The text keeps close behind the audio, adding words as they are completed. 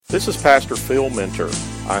This is Pastor Phil Minter.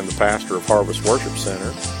 I'm the pastor of Harvest Worship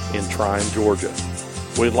Center in Tryon, Georgia.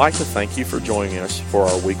 We'd like to thank you for joining us for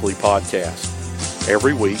our weekly podcast.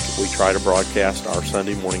 Every week, we try to broadcast our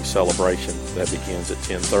Sunday morning celebration that begins at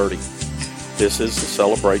 10:30. This is the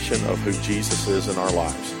celebration of who Jesus is in our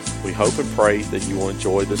lives. We hope and pray that you will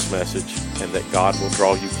enjoy this message and that God will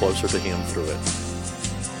draw you closer to Him through it.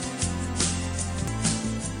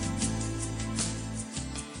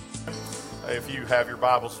 If you have your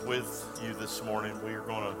Bibles with you this morning, we are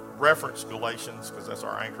going to reference Galatians because that's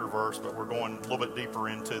our anchor verse, but we're going a little bit deeper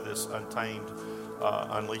into this Untamed,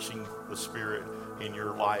 Unleashing the Spirit in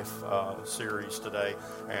Your Life series today.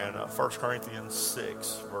 And 1 Corinthians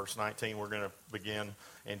 6, verse 19, we're going to begin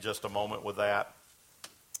in just a moment with that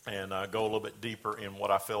and go a little bit deeper in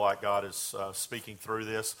what I feel like God is speaking through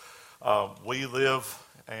this. We live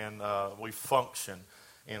and we function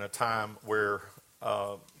in a time where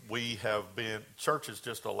church has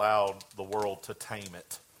just allowed the world to tame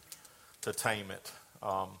it.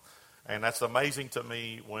 And that's amazing to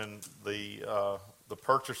me when the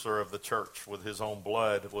purchaser of the church with his own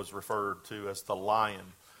blood was referred to as the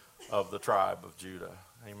Lion of the tribe of Judah.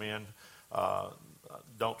 Amen.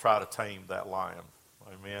 Don't try to tame that lion.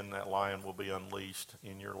 Amen. That lion will be unleashed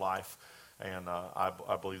in your life. And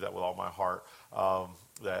I believe that with all my heart,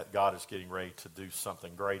 that God is getting ready to do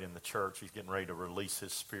something great in the church. He's getting ready to release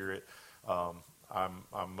His Spirit.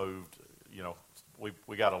 I'm moved. You know,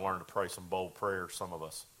 we got to learn to pray some bold prayers, some of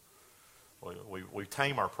us. We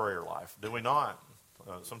tame our prayer life, do we not?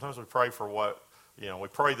 Sometimes we pray for we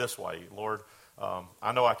pray this way, Lord,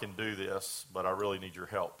 I know I can do this, but I really need your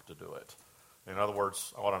help to do it. In other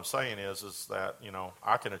words, what I'm saying is that,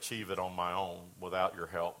 I can achieve it on my own without your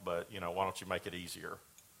help, but, why don't you make it easier?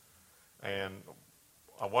 And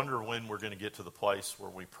I wonder when we're going to get to the place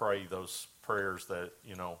where we pray those prayers that,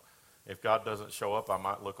 if God doesn't show up, I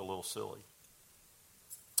might look a little silly.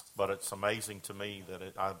 But it's amazing to me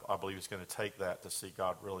that I believe it's going to take that to see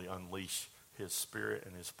God really unleash His Spirit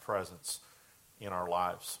and His presence in our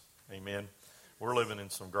lives. Amen. We're living in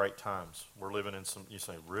some great times. We're living in some, you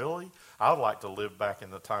say, really? I would like to live back in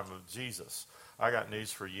the time of Jesus. I got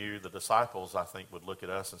news for you. The disciples, I think, would look at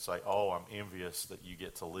us and say, oh, I'm envious that you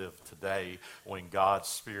get to live today when God's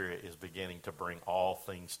Spirit is beginning to bring all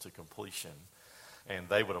things to completion. And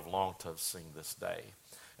they would have longed to have seen this day.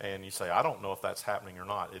 And you say, I don't know if that's happening or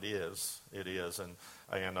not. It is. It is. And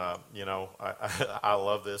I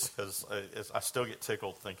love this because I still get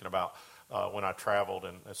tickled thinking about when I traveled,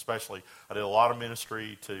 and especially I did a lot of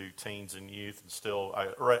ministry to teens and youth, and still I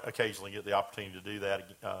occasionally get the opportunity to do that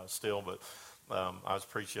still, but I was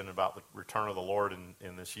preaching about the return of the Lord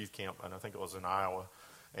in this youth camp, and I think it was in Iowa,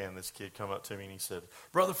 and this kid come up to me and he said,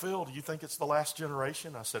 Brother Phil, do you think it's the last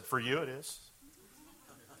generation? I said, for you it is.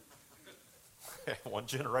 One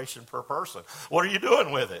generation per person. What are you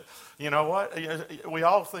doing with it? You know what? We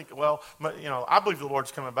all think, well, I believe the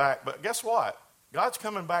Lord's coming back, but guess what? God's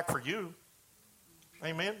coming back for you.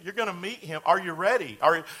 Amen. You're going to meet Him. Are you ready?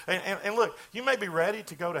 And look, you may be ready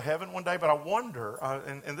to go to heaven one day, but I wonder, I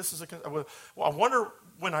wonder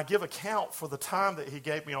when I give account for the time that He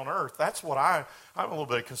gave me on earth. That's what I'm a little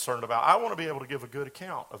bit concerned about. I want to be able to give a good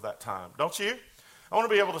account of that time. Don't you? I want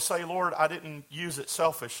to be able to say, Lord, I didn't use it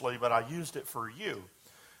selfishly, but I used it for you.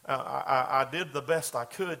 I did the best I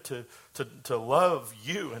could to love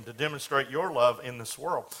you and to demonstrate your love in this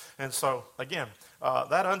world. And so, again,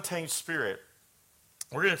 that untamed spirit,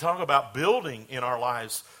 we're going to talk about building in our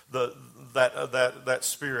lives that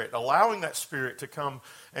spirit, allowing that spirit to come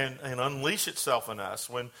and unleash itself in us.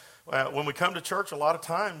 When we come to church, a lot of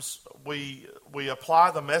times we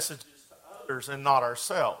apply the messages to others and not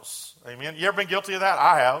ourselves. Amen. You ever been guilty of that?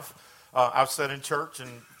 I have. I've sat in church and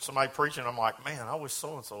somebody preaching, I'm like, man, I wish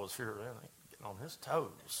so-and-so was here. Man, getting on his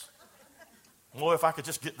toes. Well, if I could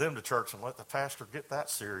just get them to church and let the pastor get that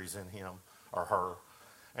series in him or her.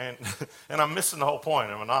 And I'm missing the whole point.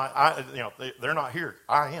 I mean, they're not here.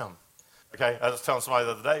 I am. Okay, I was telling somebody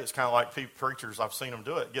the other day, it's kind of like preachers, I've seen them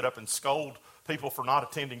do it, get up and scold people for not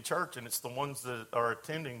attending church, and it's the ones that are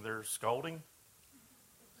attending they're scolding.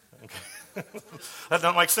 Okay. That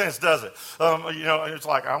doesn't make sense, does it? It's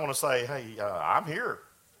like I want to say, hey, I'm here.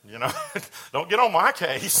 Don't get on my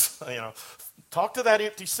case. Talk to that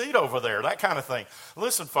empty seat over there, that kind of thing.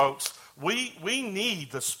 Listen, folks, We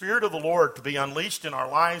need the Spirit of the Lord to be unleashed in our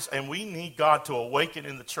lives, and we need God to awaken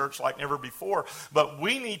in the church like never before. But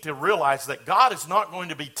we need to realize that God is not going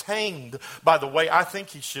to be tamed by the way I think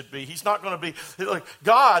he should be. He's not going to be,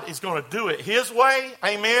 God is going to do it his way.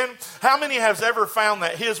 Amen. How many has ever found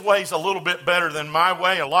that his way is a little bit better than my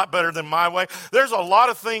way, a lot better than my way? There's a lot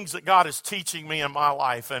of things that God is teaching me in my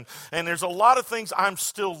life, and there's a lot of things I'm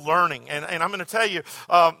still learning. And I'm going to tell you,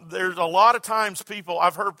 there's a lot of times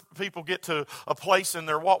I've heard people get to a place in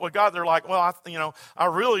their walk with God, they're like, well, I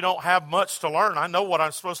really don't have much to learn. I know what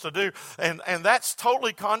I'm supposed to do. And that's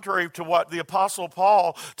totally contrary to what the Apostle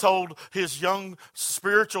Paul told his young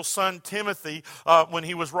spiritual son Timothy when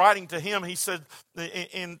he was writing to him. He said,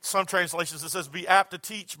 in some translations it says, be apt to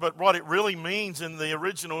teach, but what it really means in the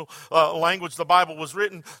original language the Bible was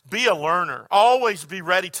written, be a learner. Always be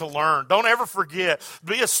ready to learn. Don't ever forget.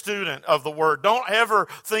 Be a student of the Word. Don't ever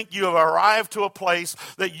think you have arrived to a place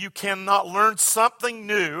that you cannot learn something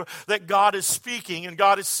new that God is speaking and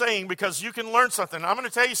God is saying, because you can learn something. I'm going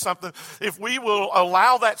to tell you something. If we will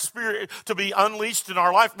allow that Spirit to be unleashed in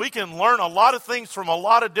our life, we can learn a lot of things from a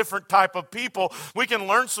lot of different type of people. We can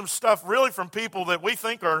learn some stuff really from people that we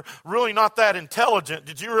think are really not that intelligent.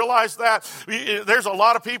 Did you realize that? There's a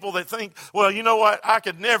lot of people that think, well, you know what? I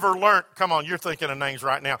could never learn. Come on, you're thinking of names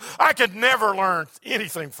right now. I could never learn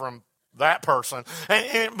anything from that person.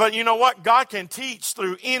 But you know what? God can teach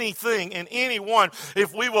through anything and anyone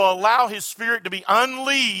if we will allow his Spirit to be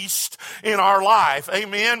unleashed in our life.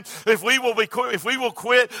 Amen. If we will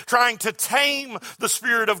quit trying to tame the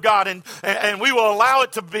Spirit of God and we will allow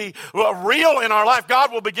it to be real in our life,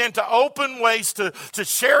 God will begin to open ways to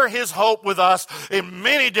share his hope with us in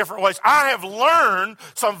many different ways. I have learned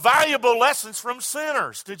some valuable lessons from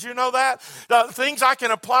sinners. Did you know that? Things I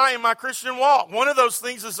can apply in my Christian walk. One of those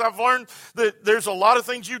things is I've learned that there's a lot of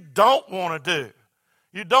things you don't want to do.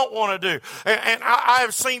 You don't want to do. And I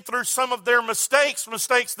have seen through some of their mistakes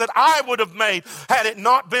that I would have made had it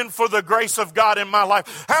not been for the grace of God in my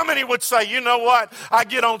life. How many would say, you know what? I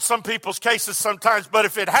get on some people's cases sometimes, but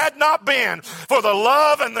if it had not been for the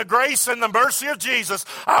love and the grace and the mercy of Jesus,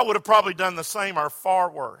 I would have probably done the same or far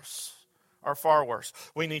worse. Are far worse.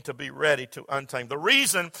 We need to be ready to untame. The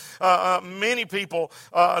reason many people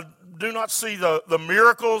do not see the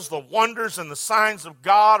miracles, the wonders, and the signs of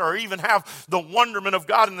God, or even have the wonderment of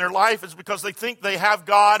God in their life, is because they think they have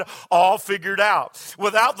God all figured out.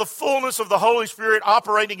 Without the fullness of the Holy Spirit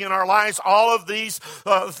operating in our lives, all of these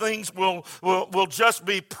things will just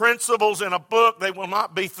be principles in a book. They will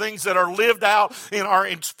not be things that are lived out in our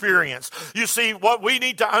experience. You see, what we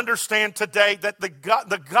need to understand today, that the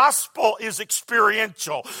gospel is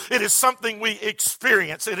experiential. It is something we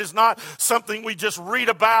experience. It is not something we just read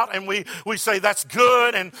about and we say that's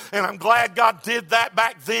good and I'm glad God did that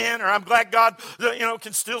back then, or I'm glad God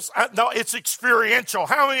can still. No, it's experiential.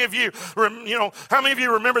 How many of you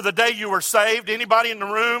remember the day you were saved? Anybody in the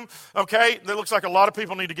room? Okay, it looks like a lot of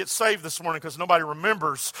people need to get saved this morning because nobody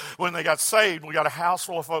remembers when they got saved. We got a house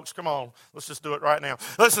full of folks. Come on, let's just do it right now.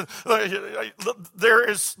 Listen,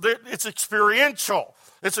 it's experiential.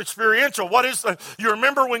 It's experiential. You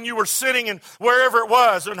remember when you were sitting and wherever it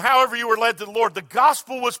was and however you were led to the Lord, the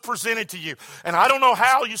gospel was presented to you. And I don't know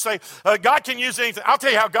how you say, God can use anything. I'll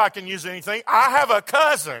tell you how God can use anything. I have a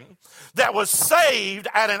cousin that was saved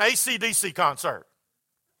at an AC/DC concert.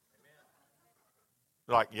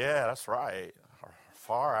 Like, yeah, that's right.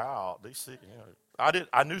 Far out. DC.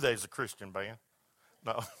 I knew they was a Christian band.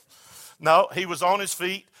 No, he was on his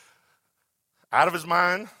feet, out of his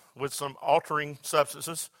mind, with some altering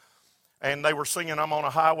substances, and they were singing "I'm on a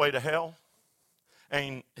highway to hell,"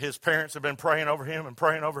 and his parents had been praying over him and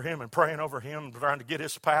praying over him and praying over him, trying to get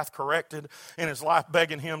his path corrected in his life,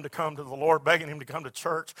 begging him to come to the Lord, begging him to come to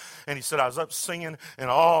church. And he said, I was up singing, and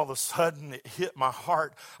all of a sudden it hit my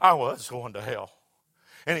heart. I was going to hell.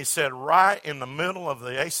 And he said, right in the middle of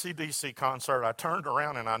the AC/DC concert, I turned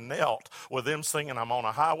around and I knelt with them singing "I'm on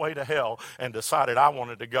a highway to hell," and decided I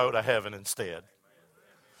wanted to go to heaven instead.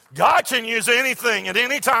 God can use anything at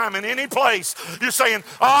any time, in any place. You're saying,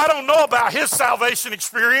 I don't know about his salvation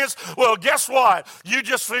experience. Well, guess what? You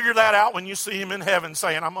just figure that out when you see him in heaven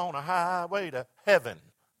saying, I'm on a highway to heaven.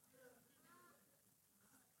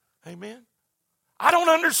 Amen. I don't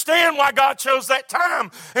understand why God chose that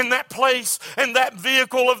time and that place and that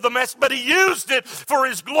vehicle of the mess, but he used it for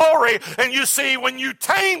his glory. And you see, when you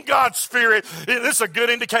tame God's Spirit, this is a good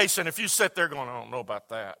indication. If you sit there going, I don't know about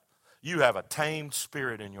that, you have a tamed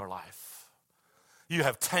spirit in your life. You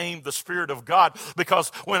have tamed the Spirit of God. Because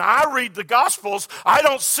when I read the Gospels, I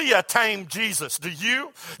don't see a tamed Jesus. Do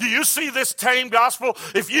you? Do you see this tamed gospel?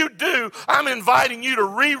 If you do, I'm inviting you to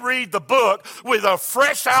reread the book with a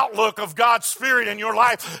fresh outlook of God's Spirit in your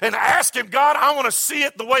life and ask Him, God, I want to see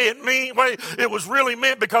it the way it was really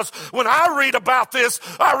meant. Because when I read about this,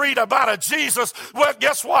 I read about a Jesus. Well,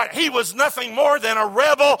 guess what? He was nothing more than a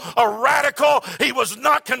rebel, a radical. He was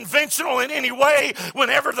not conventional in any way.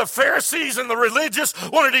 Whenever the Pharisees and the religious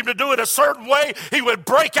wanted him to do it a certain way, he would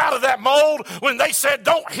break out of that mold. When they said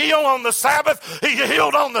don't heal on the Sabbath, he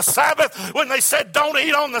healed on the Sabbath. When they said don't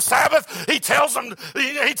eat on the Sabbath, he tells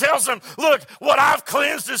them, look, what I've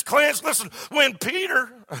cleansed is cleansed. Listen, when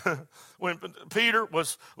Peter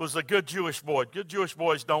was a good Jewish boy. Good Jewish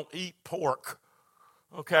boys don't eat pork.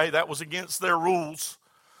 Okay, that was against their rules.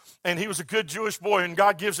 And he was a good Jewish boy, and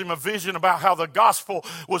God gives him a vision about how the gospel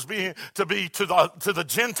was to be to the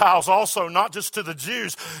Gentiles also, not just to the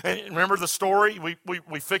Jews. And remember the story? We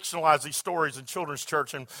fictionalize these stories in children's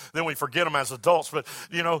church, and then we forget them as adults. But,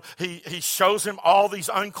 he shows him all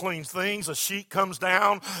these unclean things. A sheet comes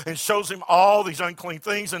down and shows him all these unclean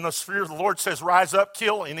things, and the Spirit of the Lord says, rise up,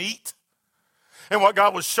 kill, and eat. And what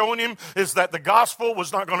God was showing him is that the gospel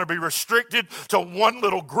was not going to be restricted to one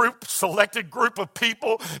little group, selected group of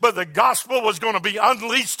people, but the gospel was going to be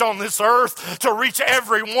unleashed on this earth to reach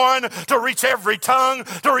everyone, to reach every tongue,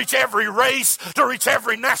 to reach every race, to reach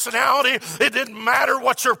every nationality. It didn't matter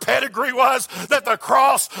what your pedigree was, that the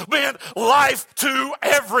cross meant life to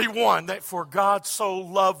everyone. That for God so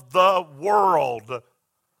loved the world.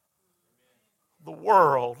 The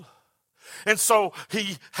world. And so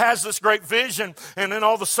he has this great vision, and then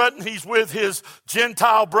all of a sudden he's with his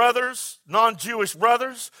Gentile brothers, non-Jewish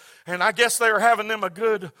brothers, and I guess they were having them a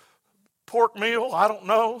good pork meal, I don't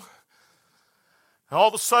know. And all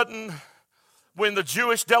of a sudden, when the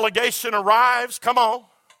Jewish delegation arrives, come on,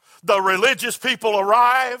 the religious people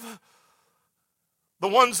arrive, the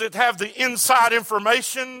ones that have the inside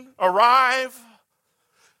information arrive.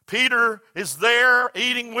 Peter is there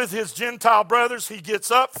eating with his Gentile brothers. He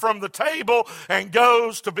gets up from the table and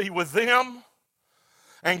goes to be with them.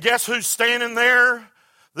 And guess who's standing there?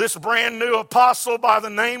 This brand new apostle by the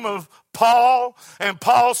name of Paul. And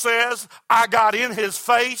Paul says, I got in his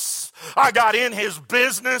face, I got in his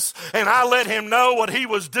business, and I let him know what he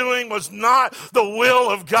was doing was not the will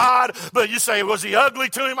of God. But you say, was he ugly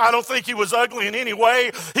to him? I don't think he was ugly in any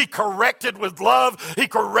way. He corrected with love. He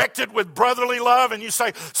corrected with brotherly love. And you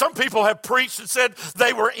say, some people have preached and said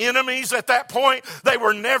they were enemies at that point. They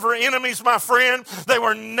were never enemies, my friend. They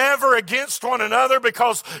were never against one another,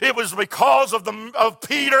 because it was because of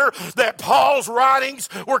Peter that Paul's writings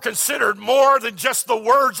were considered more than just the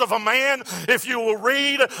words of a man. If you will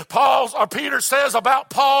read Peter says about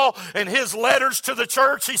Paul and his letters to the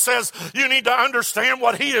church, he says, you need to understand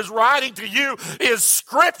what he is writing to you is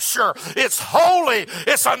scripture. It's holy.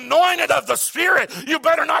 It's anointed of the Spirit. You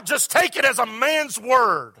better not just take it as a man's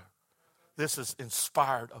word. This is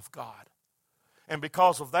inspired of God. And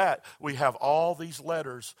because of that, we have all these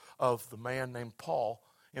letters of the man named Paul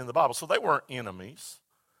in the Bible. So they weren't enemies.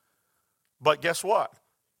 But guess what?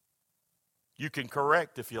 You can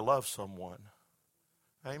correct if you love someone.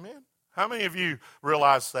 Amen. How many of you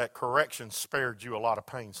realize that correction spared you a lot of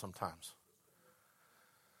pain sometimes?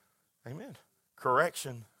 Amen.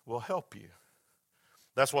 Correction will help you.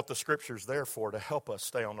 That's what the Scripture's there for, to help us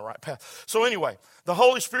stay on the right path. So anyway, the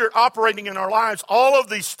Holy Spirit operating in our lives, all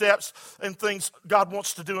of these steps and things God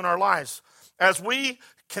wants to do in our lives. As we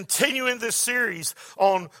continue in this series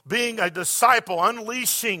on being a disciple,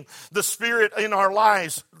 unleashing the Spirit in our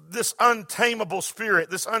lives, this untamable spirit,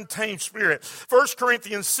 this untamed spirit. 1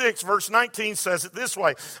 Corinthians 6 verse 19 says it this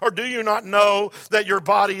way, or do you not know that your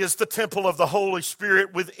body is the temple of the Holy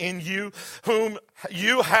Spirit within you, whom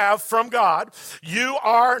you have from God? You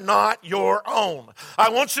are not your own. I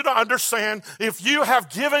want you to understand, if you have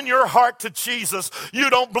given your heart to Jesus, you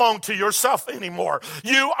don't belong to yourself anymore.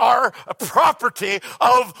 You are a property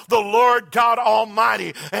of the Lord God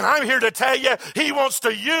Almighty. And I'm here to tell you, He wants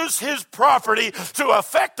to use His property to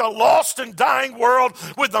affect a lost and dying world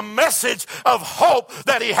with the message of hope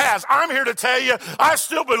that He has. I'm here to tell you, I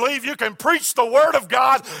still believe you can preach the Word of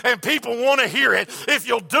God and people want to hear it. If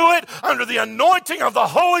you'll do it under the anointing of the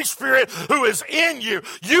Holy Spirit who is in you,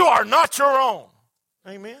 you are not your own.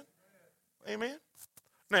 Amen? Amen?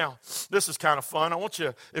 Now, this is kind of fun. I want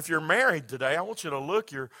you, if you're married today, I want you to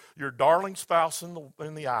look your darling spouse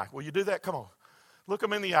in the eye. Will you do that? Come on. Look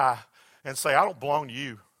them in the eye and say, I don't belong to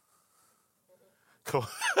you. Cool.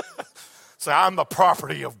 Say, I'm the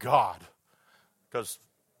property of God, because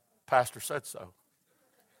Pastor said so.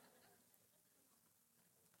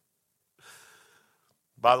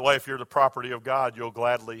 By the way, if you're the property of God, you'll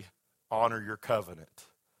gladly honor your covenant.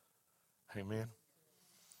 Amen.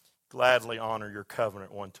 Gladly honor your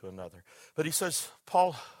covenant one to another. But he says,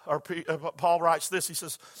 Paul writes this, he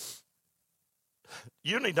says,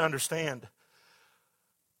 you need to understand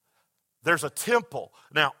there's a temple.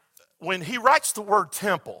 Now, when he writes the word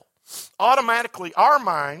temple, automatically our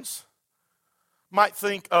minds might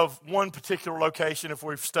think of one particular location if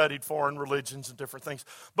we've studied foreign religions and different things.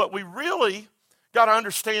 But we really got to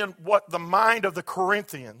understand what the mind of the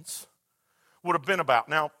Corinthians would have been about.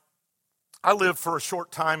 Now, I lived for a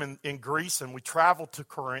short time in Greece, and we traveled to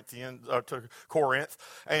Corinth and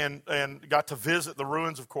got to visit the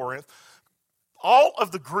ruins of Corinth. All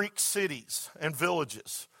of the Greek cities and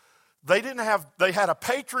villages, they had a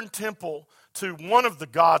patron temple to one of the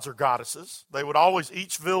gods or goddesses. They would always,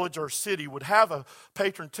 each village or city would have a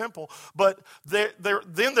patron temple, but then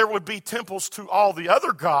there would be temples to all the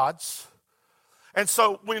other gods. And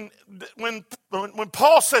so when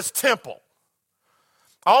Paul says temple,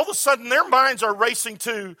 all of a sudden their minds are racing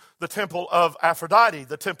to the temple of Aphrodite,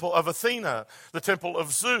 the temple of Athena, the temple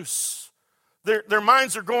of Zeus. Their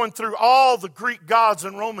minds are going through all the Greek gods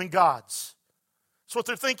and Roman gods. That's what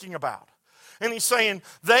they're thinking about. And he's saying,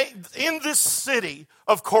 in this city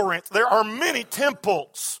of Corinth, there are many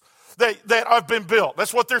temples that have been built.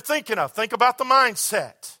 That's what they're thinking of. Think about the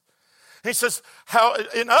mindset. He says, how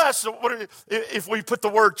in us, if we put the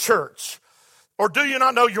word church, or do you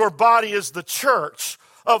not know your body is the church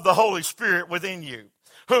of the Holy Spirit within you,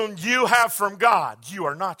 whom you have from God? You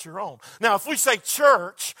are not your own. Now, if we say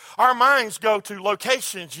church, our minds go to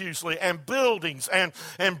locations usually, and buildings, and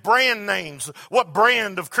brand names. What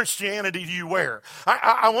brand of Christianity do you wear?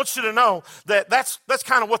 I want you to know that that's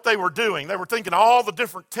kind of what they were doing. They were thinking all the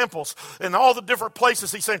different temples and all the different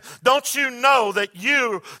places. He's saying, don't you know that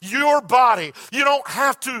your body, you don't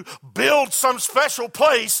have to build some special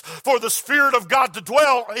place for the Spirit of God to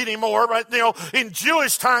dwell anymore. Right? You know, in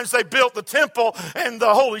Jewish times, they built the temple, and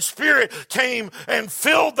the Holy Spirit came and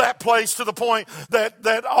filled that place to the point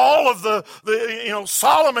that all of the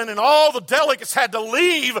Solomon and all the delegates had to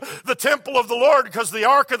leave the temple of the Lord because the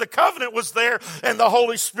Ark of the Covenant was there, and the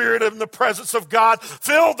Holy Spirit in the presence of God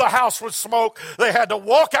filled the house with smoke. They had to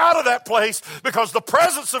walk out of that place because the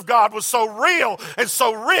presence of God was so real and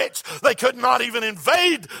so rich they could not even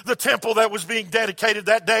invade the temple that was being dedicated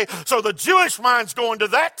that day. So the Jewish mind's going to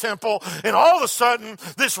that temple, and all of a sudden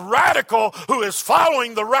this radical who is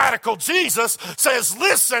following the radical Jesus says,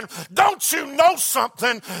 listen, don't you know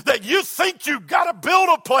something that you think you've got to build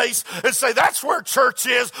a place and say that's where church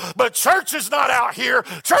is, but church is not out here,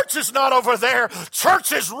 church is not over there,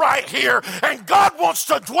 church is right here, and God wants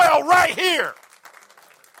to dwell right here.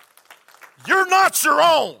 You're not your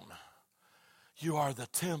own. You are the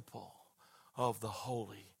temple of the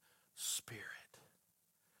Holy Spirit.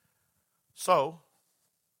 So,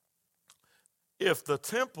 if the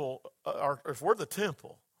temple, or if we're the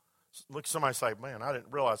temple, look, somebody say, man, I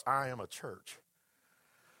didn't realize I am a church.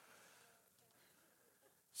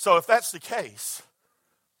 So if that's the case,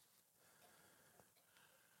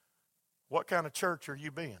 what kind of church are you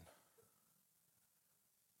being?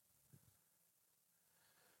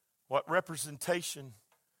 What representation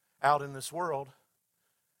out in this world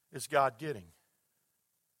is God getting?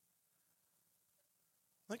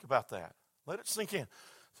 Think about that. Let it sink in.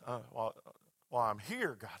 While I'm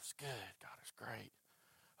here, God is good. God is great.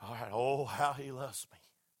 All right, oh, how he loves me.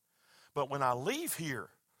 But when I leave here,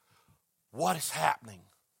 what is happening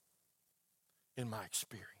in my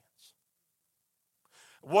experience?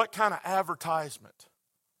 What kind of advertisement?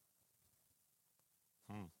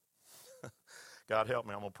 God help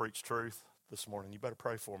me, I'm going to preach truth this morning. You better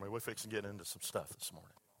pray for me. We're fixing to get into some stuff this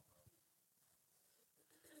morning.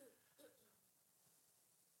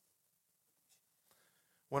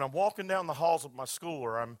 When I'm walking down the halls of my school,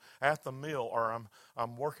 or I'm at the mill, or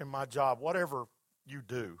I'm working my job, whatever you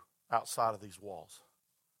do outside of these walls,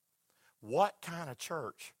 what kind of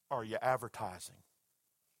church are you advertising?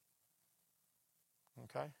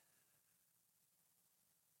 Okay?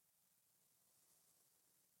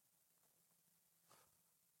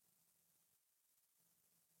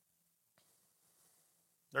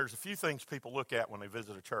 There's a few things people look at when they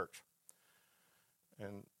visit a church.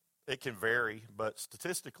 And it can vary, but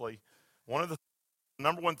statistically, one of the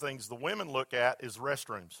number one things the women look at is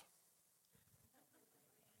restrooms.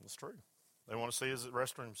 That's true. They want to see is it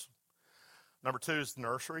restrooms. Number 2 is the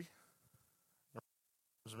nursery. Number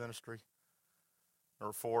 3 is ministry.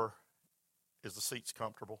 Number 4 is the seats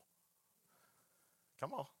comfortable.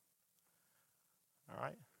 Come on. All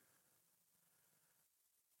right.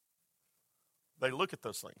 They look at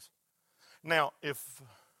those things. Now,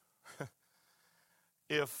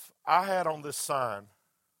 if I had on this sign,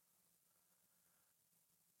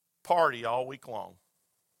 party all week long,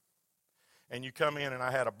 and you come in and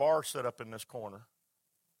I had a bar set up in this corner,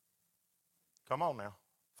 come on now,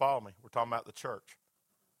 follow me. We're talking about the church.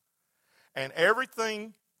 And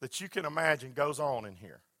everything that you can imagine goes on in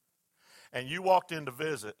here. And you walked in to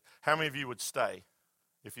visit, how many of you would stay?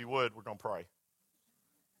 If you would, we're going to pray.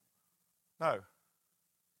 No.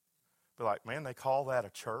 Be like, man, they call that a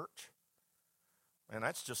church? And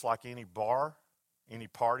that's just like any bar, any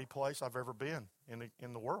party place I've ever been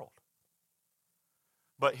in the world.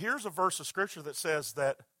 But here's a verse of Scripture that says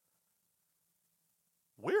that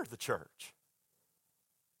we're the church.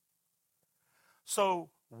 So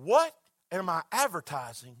what am I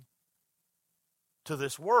advertising to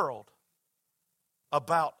this world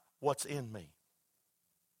about what's in me?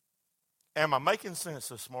 Am I making sense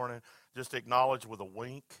this morning? Just acknowledge with a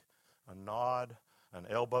wink, a nod, an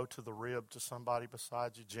elbow to the rib to somebody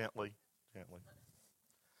beside you, gently, gently.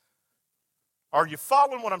 Are you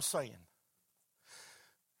following what I'm saying?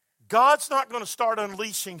 God's not going to start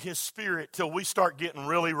unleashing His Spirit till we start getting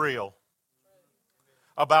really real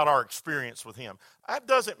about our experience with Him. That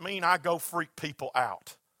doesn't mean I go freak people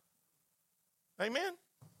out. Amen?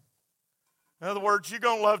 In other words, you're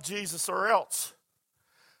going to love Jesus or else.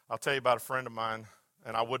 I'll tell you about a friend of mine,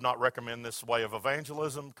 and I would not recommend this way of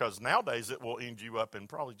evangelism because nowadays it will end you up in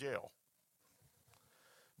probably jail.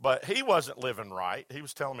 But he wasn't living right. He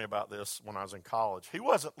was telling me about this when I was in college. He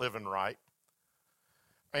wasn't living right.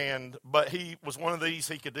 But he was one of these,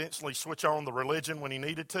 he could instantly switch on the religion when he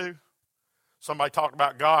needed to. Somebody talked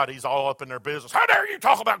about God, he's all up in their business. How dare you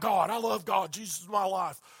talk about God? I love God. Jesus is my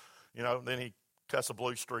life. You know, then he cuss a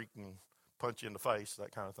blue streak and punch you in the face,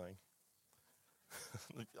 that kind of thing.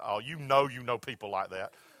 Oh, you know people like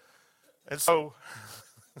that. And so,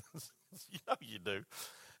 you know you do.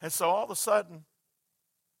 And so all of a sudden,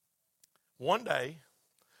 one day,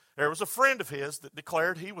 there was a friend of his that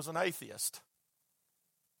declared he was an atheist.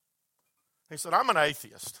 He said, I'm an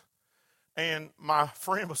atheist. And my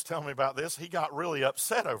friend was telling me about this. He got really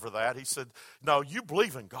upset over that. He said, no, you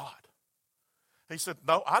believe in God. He said,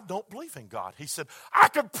 no, I don't believe in God. He said, I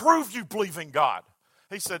can prove you believe in God.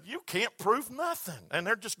 He said, you can't prove nothing. And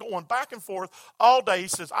they're just going back and forth all day. He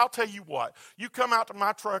says, I'll tell you what. You come out to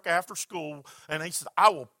my truck after school, and he said, I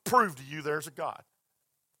will prove to you there's a God.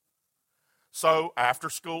 So after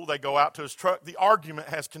school, they go out to his truck. The argument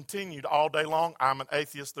has continued all day long. I'm an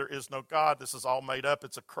atheist. There is no God. This is all made up.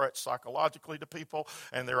 It's a crutch psychologically to people,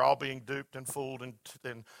 and they're all being duped and fooled and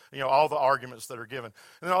you know, all the arguments that are given.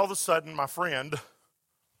 And then all of a sudden, my friend,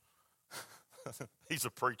 he's a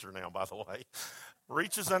preacher now, by the way,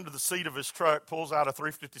 reaches under the seat of his truck, pulls out a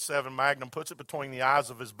 .357 Magnum, puts it between the eyes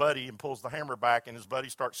of his buddy, and pulls the hammer back, and his buddy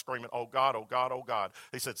starts screaming, oh, God, oh, God, oh, God.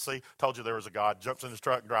 He said, see, told you there was a God, jumps in his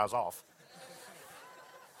truck and drives off.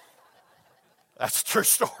 That's a true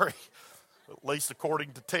story. At least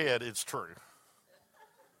according to Ted, it's true.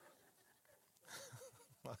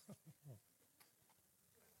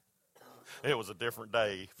 It was a different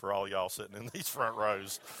day for all y'all sitting in these front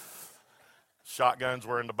rows. Shotguns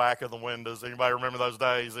were in the back of the windows. Anybody remember those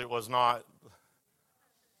days? It was not.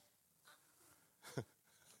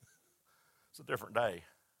 It's a different day.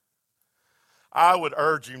 I would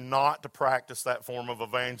urge you not to practice that form of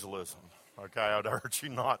evangelism. Okay, I would urge you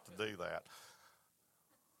not to do that.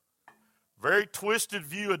 Very twisted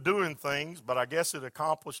view of doing things, but I guess it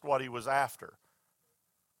accomplished what he was after.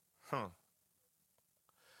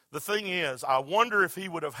 The thing is, I wonder if he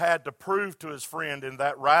would have had to prove to his friend in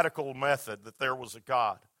that radical method that there was a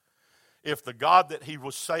God, if the God that he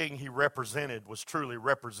was saying he represented was truly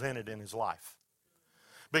represented in his life.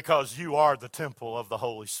 Because you are the temple of the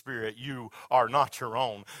Holy Spirit. You are not your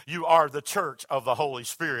own. You are the church of the Holy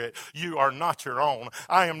Spirit. You are not your own.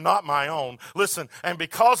 I am not my own. Listen, and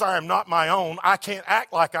because I am not my own, I can't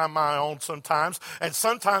act like I'm my own sometimes. And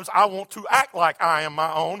sometimes I want to act like I am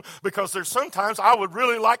my own because there's sometimes I would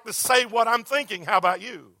really like to say what I'm thinking. How about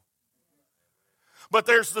you? But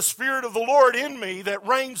there's the Spirit of the Lord in me that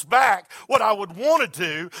reins back what I would want to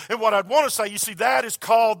do and what I'd want to say. You see, that is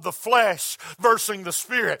called the flesh versus the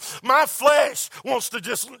Spirit. My flesh wants to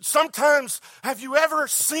just, sometimes, have you ever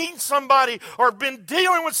seen somebody or been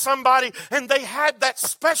dealing with somebody and they had that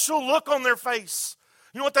special look on their face?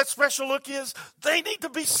 You know what that special look is? They need to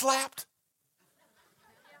be slapped.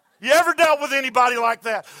 You ever dealt with anybody like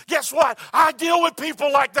that? Guess what? I deal with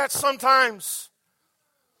people like that sometimes.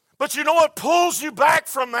 But you know what pulls you back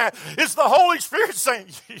from that is the Holy Spirit saying,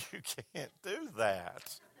 you can't do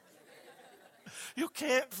that. You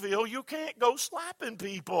can't go slapping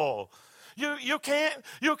people. You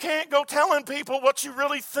can't go telling people what you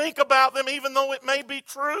really think about them, even though it may be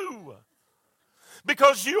true.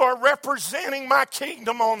 Because you are representing my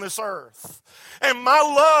kingdom on this earth. And my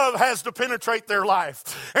love has to penetrate their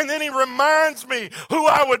life. And then he reminds me who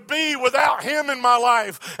I would be without him in my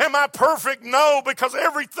life. Am I perfect? No, because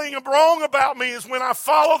everything wrong about me is when I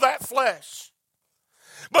follow that flesh.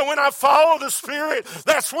 But when I follow the Spirit,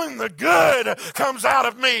 that's when the good comes out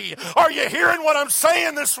of me. Are you hearing what I'm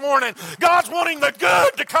saying this morning? God's wanting the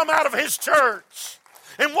good to come out of his church.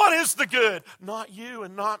 And what is the good? Not you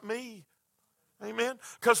and not me. Amen?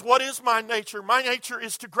 Because what is my nature? My nature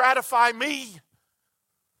is to gratify me.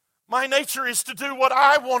 My nature is to do what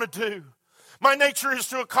I want to do. My nature is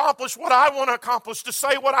to accomplish what I want to accomplish, to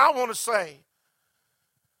say what I want to say.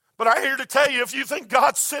 But I'm here to tell you, if you think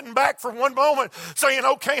God's sitting back for one moment saying,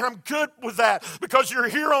 okay, I'm good with that because you're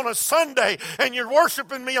here on a Sunday and you're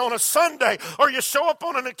worshiping me on a Sunday, or you show up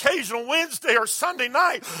on an occasional Wednesday or Sunday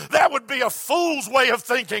night, that would be a fool's way of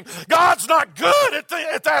thinking. God's not good at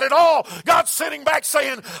that at all. God's sitting back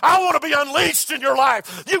saying, I want to be unleashed in your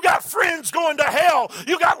life. You got friends going to hell.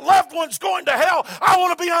 You got loved ones going to hell. I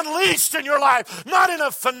want to be unleashed in your life, not in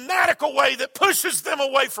a fanatical way that pushes them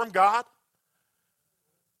away from God.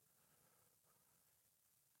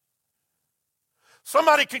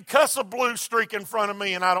 Somebody can cuss a blue streak in front of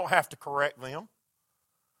me and I don't have to correct them.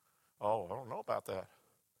 Oh, I don't know about that.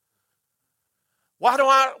 Why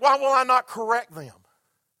will I not correct them?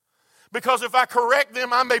 Because if I correct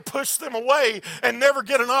them, I may push them away and never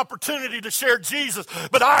get an opportunity to share Jesus.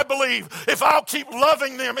 But I believe if I'll keep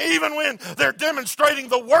loving them, even when they're demonstrating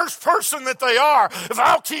the worst person that they are, if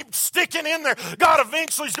I'll keep sticking in there, God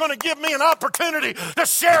eventually is going to give me an opportunity to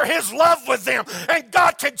share his love with them. And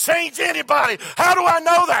God can change anybody. How do I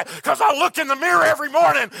know that? Because I look in the mirror every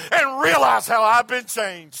morning and realize how I've been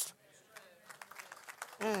changed.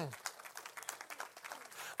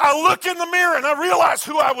 I look in the mirror and I realize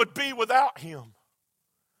who I would be without him.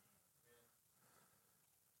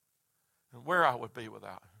 And where I would be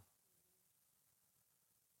without him.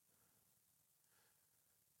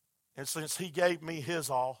 And since he gave me his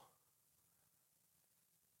all,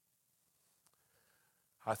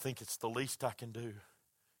 I think it's the least I can do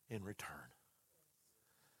in return.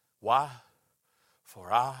 Why?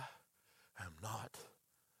 For I am not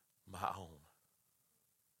my own.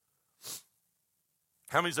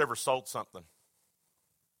 How many's ever sold something?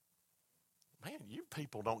 Man, you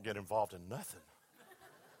people don't get involved in nothing.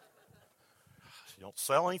 You don't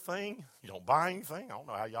sell anything. You don't buy anything. I don't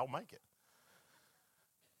know how y'all make it.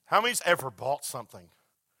 How many's ever bought something?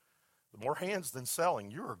 The more hands than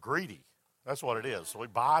selling, you're greedy. That's what it is. So we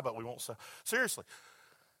buy, but we won't sell. Seriously.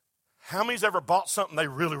 How many's ever bought something they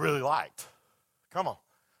really, really liked? Come on.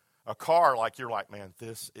 A car, like you're like, man,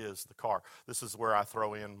 this is the car. This is where I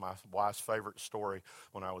throw in my wife's favorite story.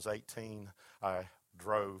 When I was 18, I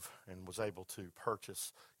drove and was able to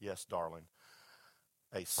purchase, yes, darling,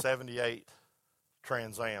 a 78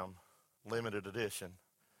 Trans Am limited edition,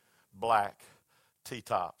 black,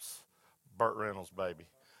 T-tops, Burt Reynolds, baby.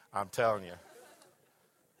 I'm telling you.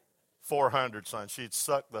 400, son. She'd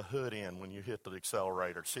suck the hood in when you hit the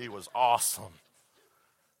accelerator. She was awesome.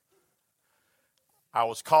 I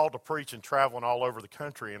was called to preach and traveling all over the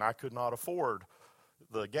country, and I could not afford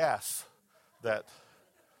the gas that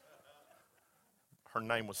her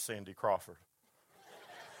name was Cindy Crawford.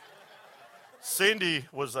 Cindy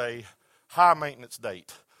was a high-maintenance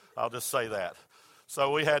date. I'll just say that.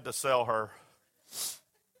 So we had to sell her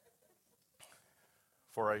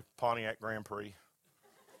for a Pontiac Grand Prix.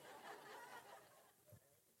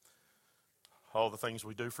 All the things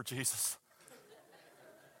we do for Jesus.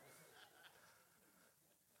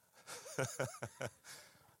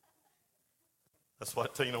 That's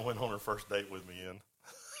what Tina went on her first date with me in.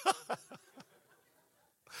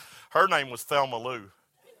 Her name was Thelma Lou.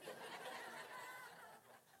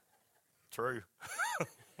 True.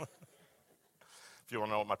 If you want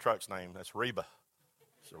to know what my truck's name, that's Reba.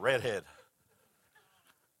 She's a redhead.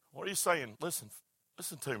 What are you saying? Listen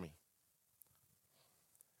to me.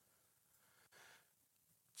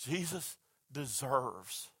 Jesus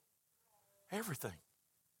deserves everything.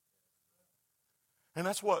 And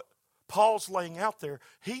that's what Paul's laying out there.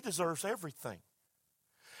 He deserves everything.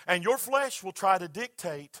 And your flesh will try to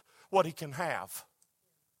dictate what he can have.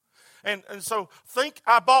 And so think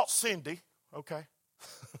I bought Cindy, okay?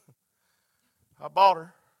 I bought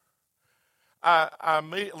her. I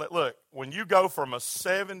immediately, look, when you go from a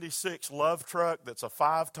 76 Love truck that's a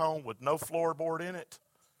 5-tone with no floorboard in it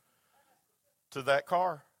to that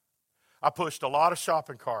car, I pushed a lot of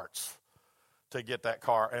shopping carts to get that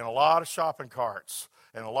car, and a lot of shopping carts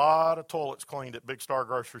and a lot of toilets cleaned at Big Star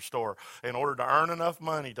Grocery Store in order to earn enough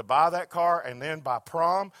money to buy that car. And then by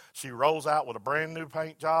prom, she rolls out with a brand new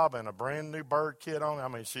paint job and a brand new bird kit on. I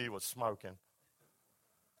mean, she was smoking.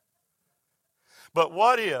 But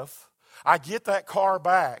what if I get that car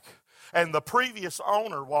back and the previous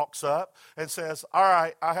owner walks up and says, all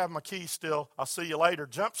right, I have my keys still. I'll see you later.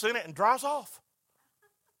 Jumps in it and drives off.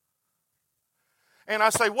 And I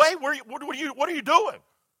say, wait, what are you doing?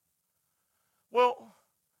 Well,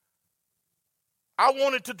 I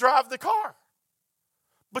wanted to drive the car.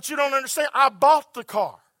 But you don't understand. I bought the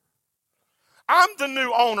car. I'm the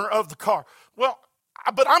new owner of the car. Well,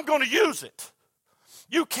 but I'm going to use it.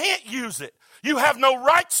 You can't use it. You have no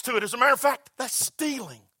rights to it. As a matter of fact, that's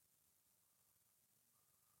stealing.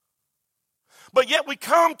 But yet we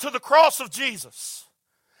come to the cross of Jesus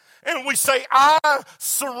and we say, I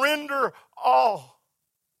surrender all.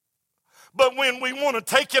 But when we want to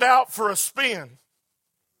take it out for a spin,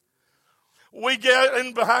 we get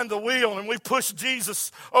in behind the wheel and we push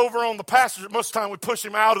Jesus over on the passenger. Most of the time we push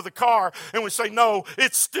him out of the car and we say, no,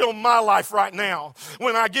 it's still my life right now.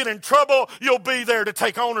 When I get in trouble, you'll be there to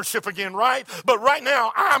take ownership again, right? But right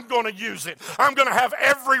now, I'm going to use it. I'm going to have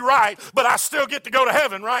every right, but I still get to go to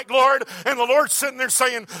heaven, right, Lord? And the Lord's sitting there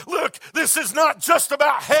saying, look, this is not just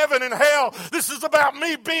about heaven and hell. This is about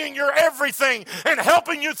me being your everything and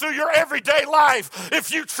helping you through your everyday life.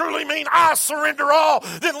 If you truly mean I surrender all,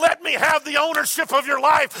 then let me have the ownership of your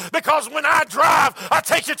life, because when I drive, I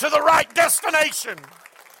take you to the right destination.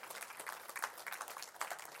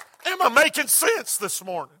 Am I making sense this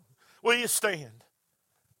morning? Will you stand?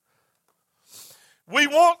 We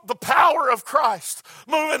want the power of Christ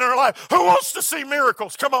moving in our life. Who wants to see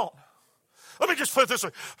miracles? Come on. Let me just put it this way.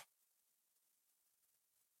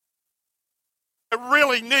 It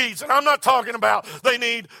really needs, and I'm not talking about they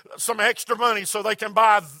need some extra money so they can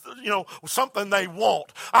buy, something they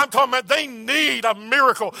want. I'm talking about they need a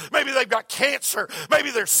miracle. Maybe they've got cancer.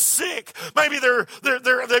 Maybe they're sick. Maybe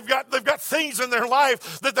they've got things in their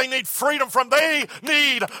life that they need freedom from. They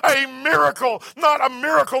need a miracle, not a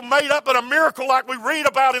miracle made up, but a miracle like we read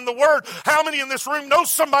about in the Word. How many in this room know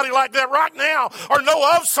somebody like that right now, or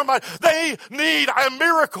know of somebody? They need a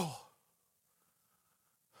miracle.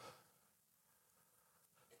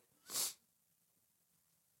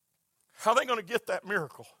 How are they going to get that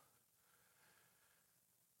miracle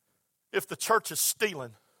if the church is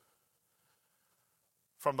stealing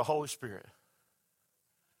from the Holy Spirit?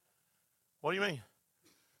 What do you mean?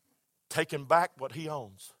 Taking back what He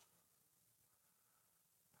owns.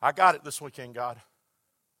 I got it this weekend, God.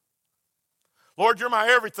 Lord, you're my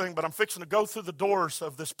everything, but I'm fixing to go through the doors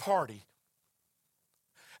of this party.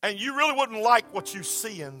 And you really wouldn't like what you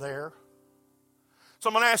see in there.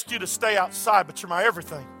 So I'm going to ask you to stay outside, but you're my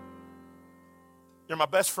everything. You're my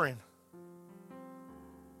best friend.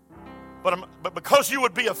 But because you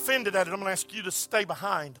would be offended at it, I'm going to ask you to stay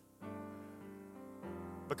behind.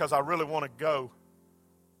 Because I really want to go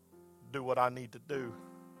do what I need to do.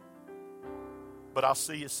 But I'll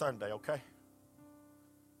see you Sunday, okay?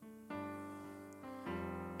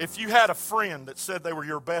 If you had a friend that said they were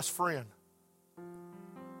your best friend,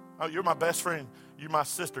 oh, you're my best friend, you're my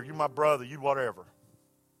sister, you're my brother, you whatever.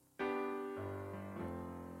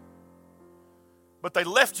 But they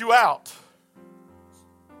left you out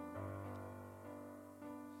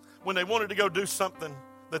when they wanted to go do something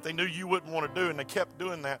that they knew you wouldn't want to do, and they kept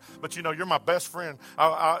doing that. But you're my best friend.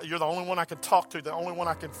 You're the only one I can talk to, the only one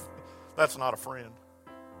I can. That's not a friend.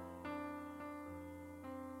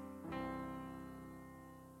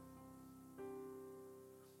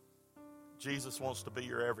 Jesus wants to be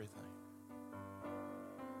your everything.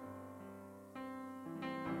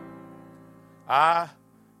 I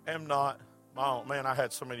am not my own. Man, I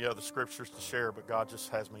had so many other scriptures to share, but God just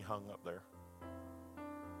has me hung up there.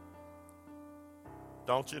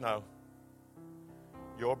 Don't you know,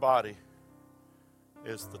 your body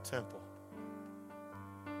is the temple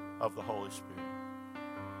of the Holy Spirit.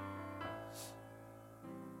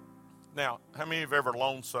 Now, how many have ever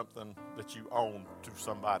loaned something that you own to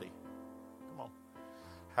somebody? Come on.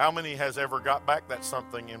 How many has ever got back that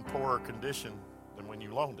something in poorer condition than when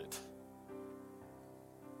you loaned it?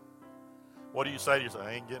 What do you say to yourself?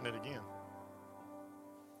 I ain't getting it again.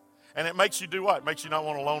 And it makes you do what? It makes you not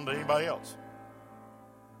want to loan to anybody else.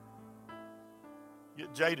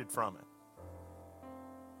 Get jaded from it.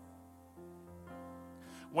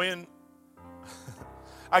 When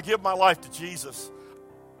I give my life to Jesus,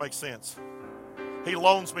 makes sense. He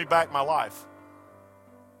loans me back my life.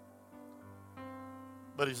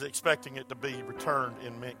 But He's expecting it to be returned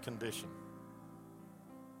in mint condition.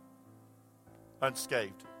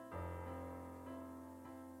 Unscathed.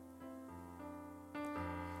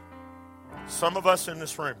 Some of us in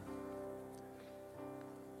this room,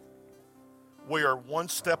 we are one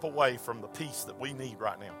step away from the peace that we need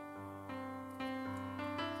right now.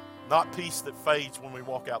 Not peace that fades when we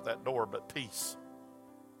walk out that door, but peace.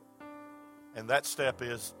 And that step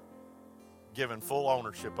is giving full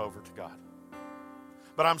ownership over to God.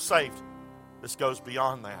 But I'm saved. This goes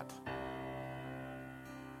beyond that.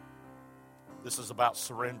 This is about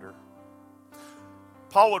surrender.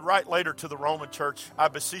 Paul would write later to the Roman church, I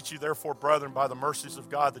beseech you therefore, brethren, by the mercies of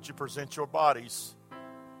God, that you present your bodies,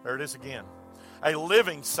 there it is again, a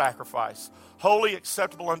living sacrifice, holy,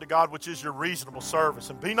 acceptable unto God, which is your reasonable service.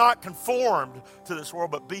 And be not conformed to this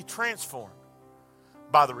world, but be transformed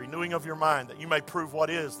by the renewing of your mind, that you may prove what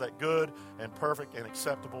is that good and perfect and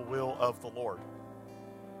acceptable will of the Lord.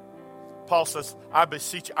 Paul says, I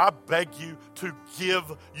beseech you, I beg you to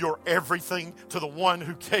give your everything to the one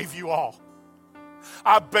who gave you all.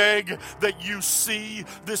 I beg that you see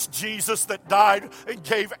this Jesus that died and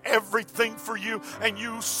gave everything for you, and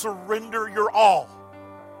you surrender your all.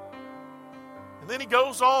 And then he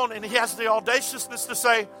goes on and he has the audaciousness to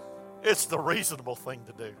say, it's the reasonable thing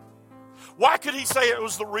to do. Why could he say it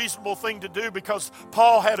was the reasonable thing to do? Because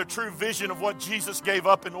Paul had a true vision of what Jesus gave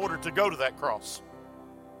up in order to go to that cross,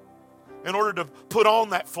 in order to put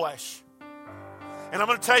on that flesh. And I'm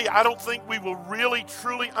going to tell you, I don't think we will really,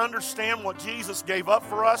 truly understand what Jesus gave up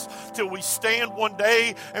for us till we stand one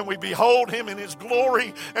day and we behold him in his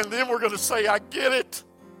glory, and then we're going to say, I get it.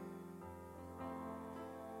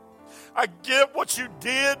 I get what you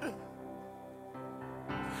did.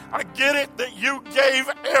 I get it that you gave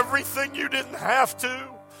everything you didn't have to,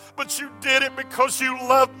 but you did it because you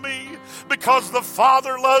loved me, because the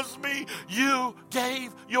Father loves me. You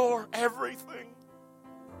gave your everything.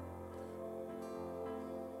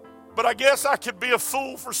 But I guess I could be a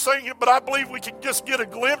fool for saying it, but I believe we can just get a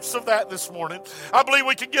glimpse of that this morning. I believe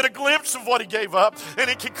we can get a glimpse of what he gave up, and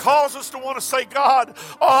it can cause us to want to say, God,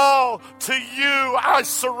 all to you I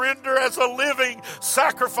surrender as a living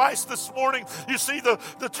sacrifice this morning. You see,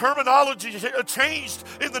 the terminology changed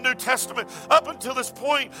in the New Testament. Up until this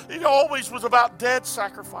point, it always was about dead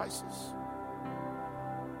sacrifices.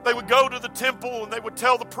 They would go to the temple and they would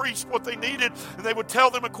tell the priest what they needed, and they would tell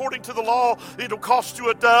them according to the law, it'll cost you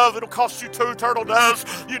a dove, it'll cost you 2 turtle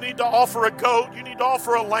doves, you need to offer a goat, you need to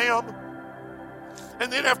offer a lamb.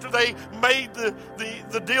 And then after they made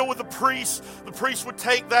the deal with the priest would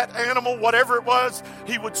take that animal, whatever it was,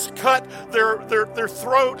 he would cut their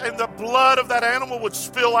throat, and the blood of that animal would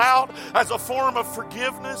spill out as a form of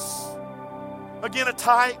forgiveness. Again, a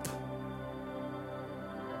type.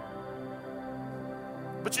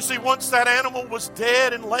 But you see, once that animal was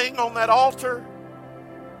dead and laying on that altar,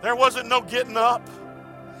 there wasn't no getting up.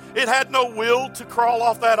 It had no will to crawl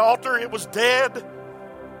off that altar. It was dead.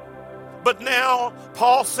 But now,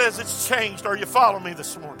 Paul says it's changed. Are you following me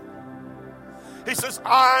this morning? He says,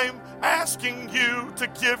 I'm asking you to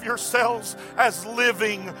give yourselves as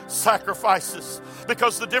living sacrifices.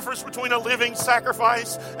 Because the difference between a living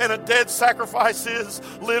sacrifice and a dead sacrifice is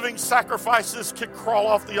living sacrifices can crawl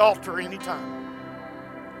off the altar anytime.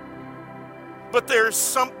 But there's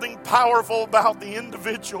something powerful about the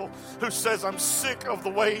individual who says, I'm sick of the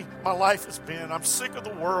way my life has been. I'm sick of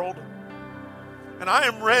the world. And I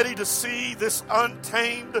am ready to see this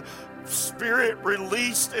untamed spirit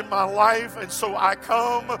released in my life. And so I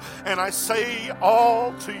come and I say,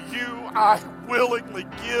 all to you I willingly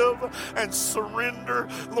give and surrender.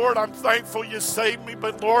 Lord, I'm thankful you saved me.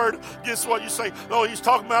 But Lord, guess what you say? Oh, he's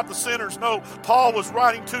talking about the sinners. No, Paul was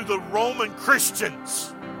writing to the Roman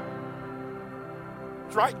Christians.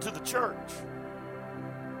 Right to the church.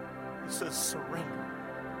 He says, surrender.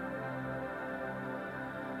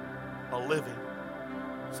 A living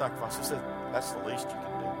sacrifice. He said, that's the least you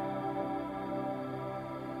can do.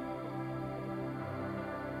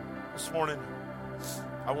 This morning,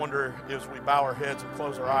 I wonder as we bow our heads and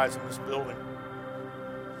close our eyes in this building,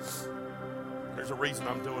 there's a reason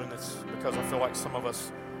I'm doing this, because I feel like some of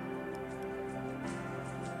us,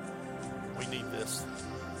 we need this.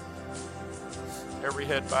 Every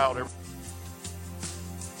head bowed.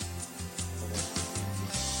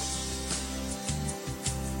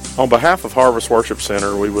 On behalf of Harvest Worship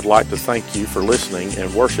Center, we would like to thank you for listening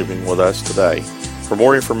and worshiping with us today. For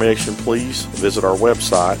more information, please visit our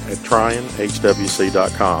website at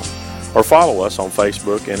tryonhwc.com or follow us on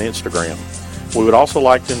Facebook and Instagram. We would also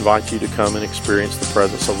like to invite you to come and experience the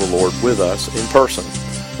presence of the Lord with us in person.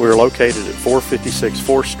 We are located at 456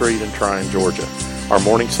 4th Street in Tryon, Georgia. Our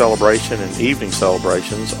morning celebration and evening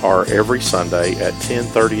celebrations are every Sunday at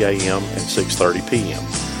 10:30 a.m. and 6:30 p.m.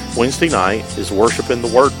 Wednesday night is Worship in the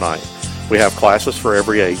Word night. We have classes for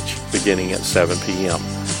every age beginning at 7 p.m.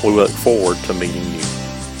 We look forward to meeting you.